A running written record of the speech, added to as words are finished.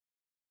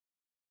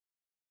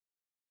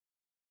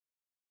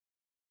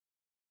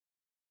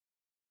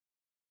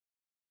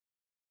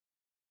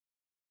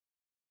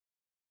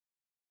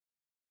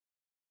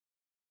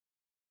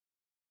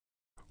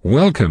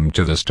Welcome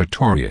to this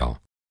tutorial.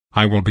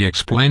 I will be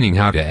explaining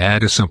how to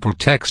add a simple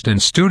text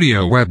in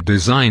Studio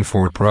Webdesign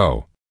 4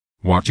 Pro.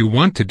 What you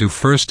want to do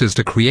first is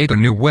to create a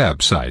new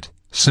website,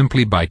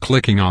 simply by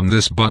clicking on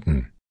this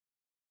button.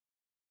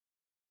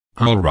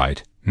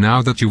 Alright,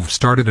 now that you've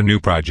started a new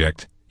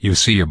project, you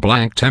see a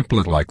blank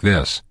template like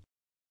this.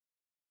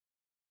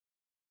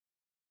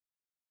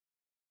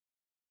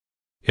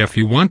 If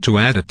you want to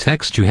add a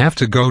text, you have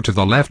to go to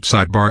the left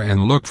sidebar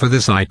and look for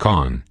this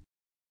icon.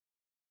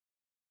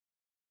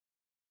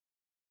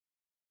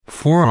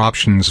 4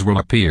 options will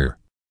appear.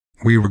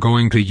 We are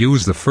going to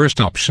use the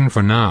first option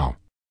for now.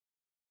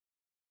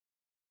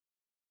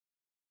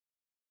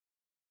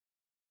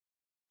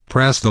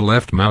 Press the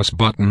left mouse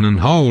button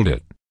and hold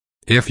it.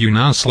 If you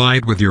now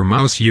slide with your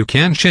mouse, you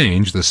can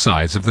change the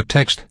size of the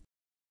text.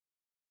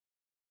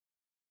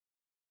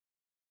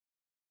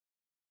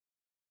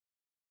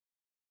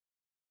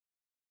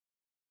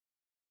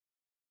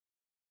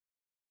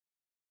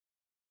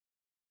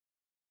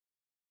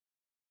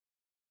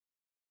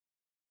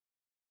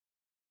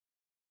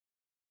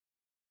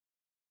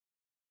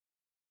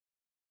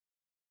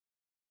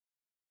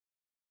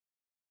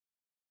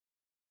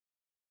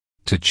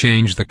 To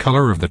change the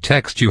color of the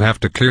text, you have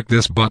to click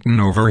this button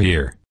over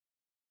here.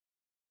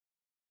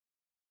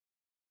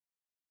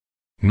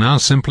 Now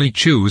simply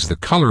choose the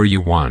color you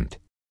want.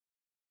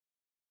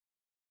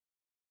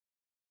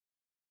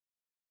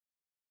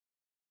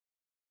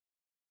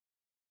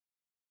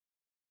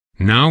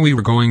 Now we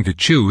are going to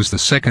choose the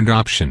second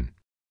option.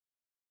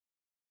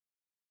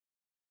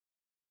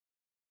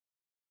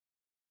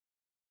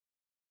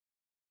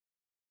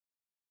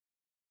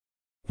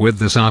 With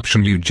this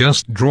option, you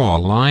just draw a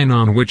line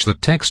on which the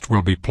text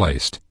will be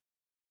placed.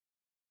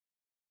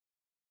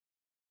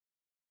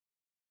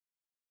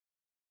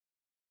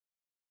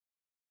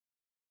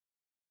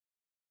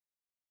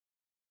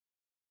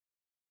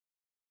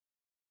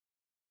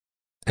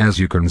 As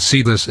you can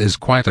see, this is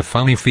quite a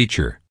funny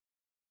feature.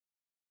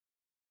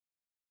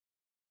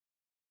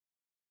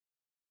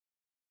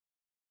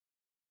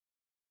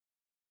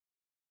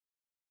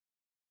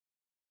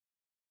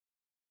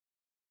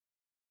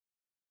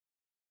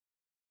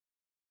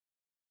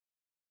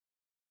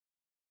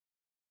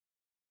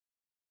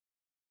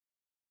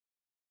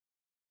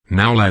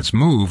 Now let's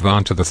move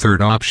on to the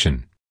third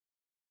option.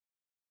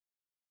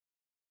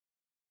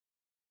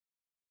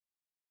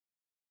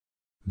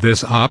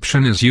 This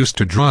option is used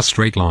to draw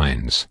straight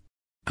lines.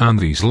 On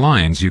these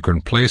lines you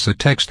can place a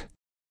text.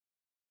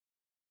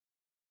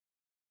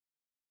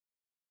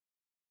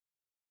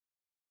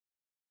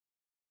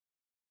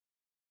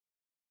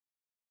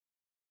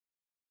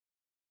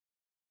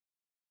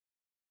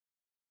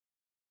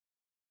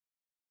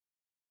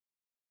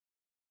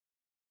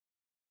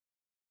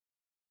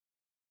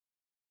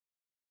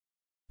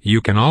 You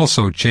can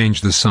also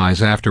change the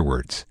size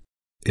afterwards.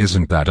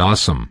 Isn't that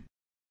awesome?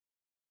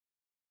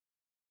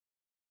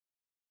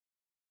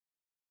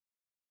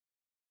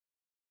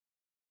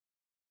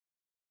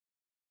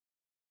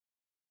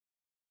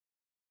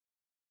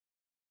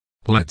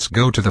 Let's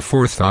go to the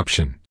fourth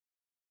option.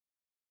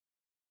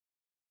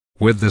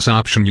 With this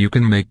option you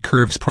can make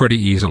curves pretty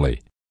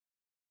easily.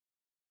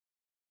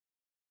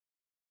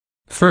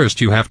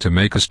 First you have to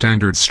make a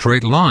standard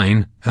straight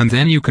line, and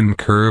then you can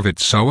curve it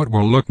so it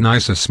will look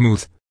nice and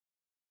smooth.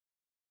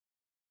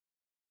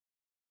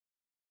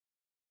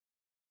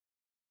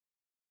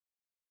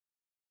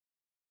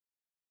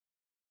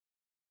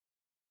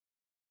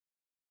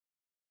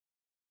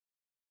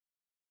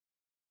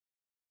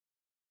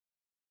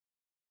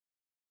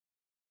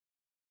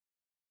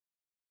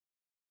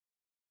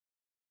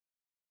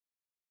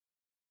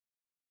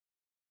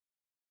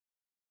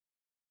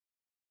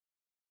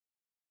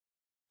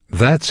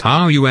 That's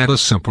how you add a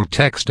simple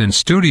text in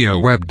Studio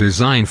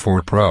Webdesign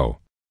 4 Pro.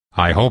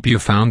 I hope you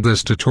found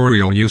this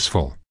tutorial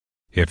useful.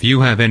 If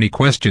you have any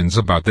questions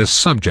about this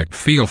subject,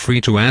 feel free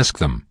to ask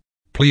them.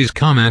 Please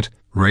comment,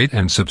 rate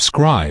and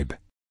subscribe.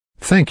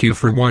 Thank you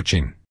for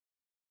watching.